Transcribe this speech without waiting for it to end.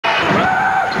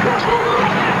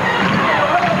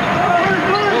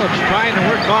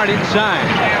Marquardt inside.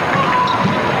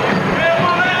 And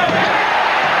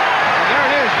there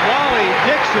it is, Wally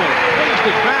Dixon. Brings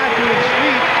the crowd to his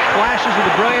feet. Flashes of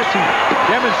the brilliance he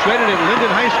demonstrated at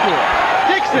Linden High School.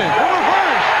 Dixon, the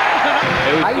reverse.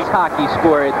 Ice hockey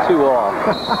score at 2-all.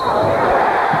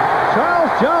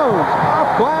 Charles Jones,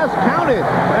 off glass, counted,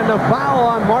 and the foul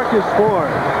on Marcus Ford.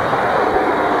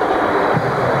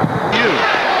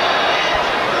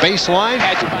 Baseline.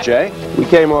 Jay? We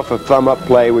came off a thumb-up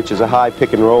play, which is a high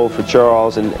pick and roll for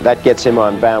Charles, and that gets him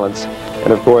on balance.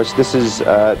 And of course, this is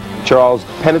Charles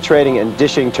penetrating and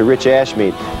dishing to Rich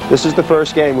Ashmead. This is the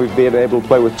first game we've been able to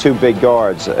play with two big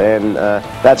guards, and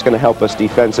that's going to help us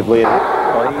defensively.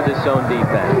 Play the zone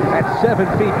defense. At 7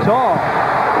 feet tall,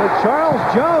 Charles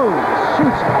Jones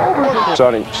shoots over the...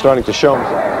 Starting to show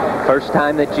himself. First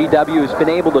time that GW has been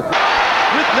able to...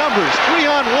 With numbers,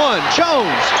 3-on-1,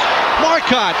 Jones,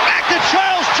 Marquardt, back to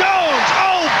Charles Jones,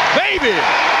 oh baby!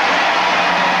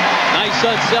 Nice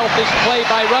unselfish play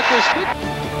by Rutgers.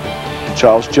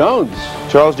 Charles Jones.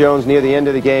 Charles Jones, near the end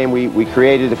of the game, we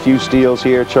created a few steals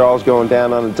here. Charles going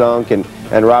down on a dunk, and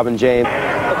Robin James.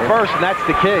 The first, and that's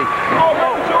the key.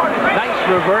 Nice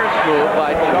reverse move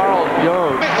by Charles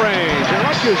Jones. Mid-range, and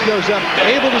Rutgers goes up,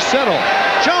 able to settle.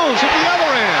 Jones at the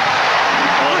other end.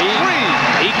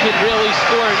 He can really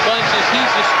score in bunches.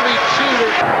 He's a street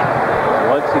shooter.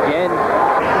 Once again,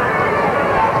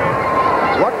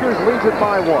 Rutgers leads it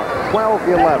by 1.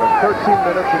 12-11. 13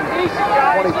 minutes and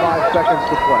 25 seconds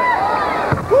to play.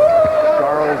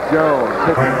 Charles Jones.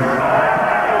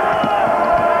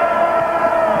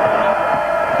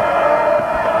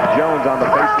 Jones on the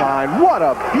baseline. What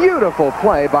a beautiful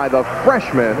play by the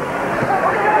freshman,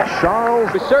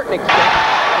 Charles. to a certain extent.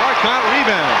 Marquardt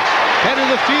rebounds. Head of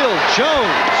the field,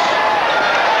 Jones.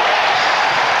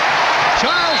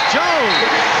 Charles Jones.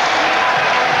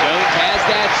 Jones has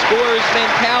that scorer's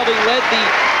mentality, led the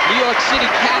New York City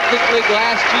Catholic League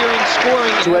last year in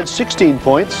scoring. We had 16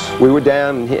 points. We were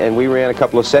down, and we ran a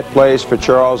couple of set plays for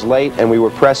Charles late, and we were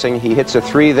pressing. He hits a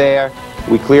 3 there.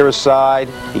 We clear a side.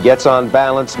 He gets on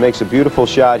balance, makes a beautiful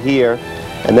shot here,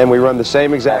 and then we run the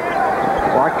same exact.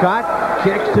 Marquardt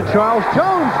kicks to Charles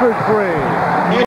Jones for 3.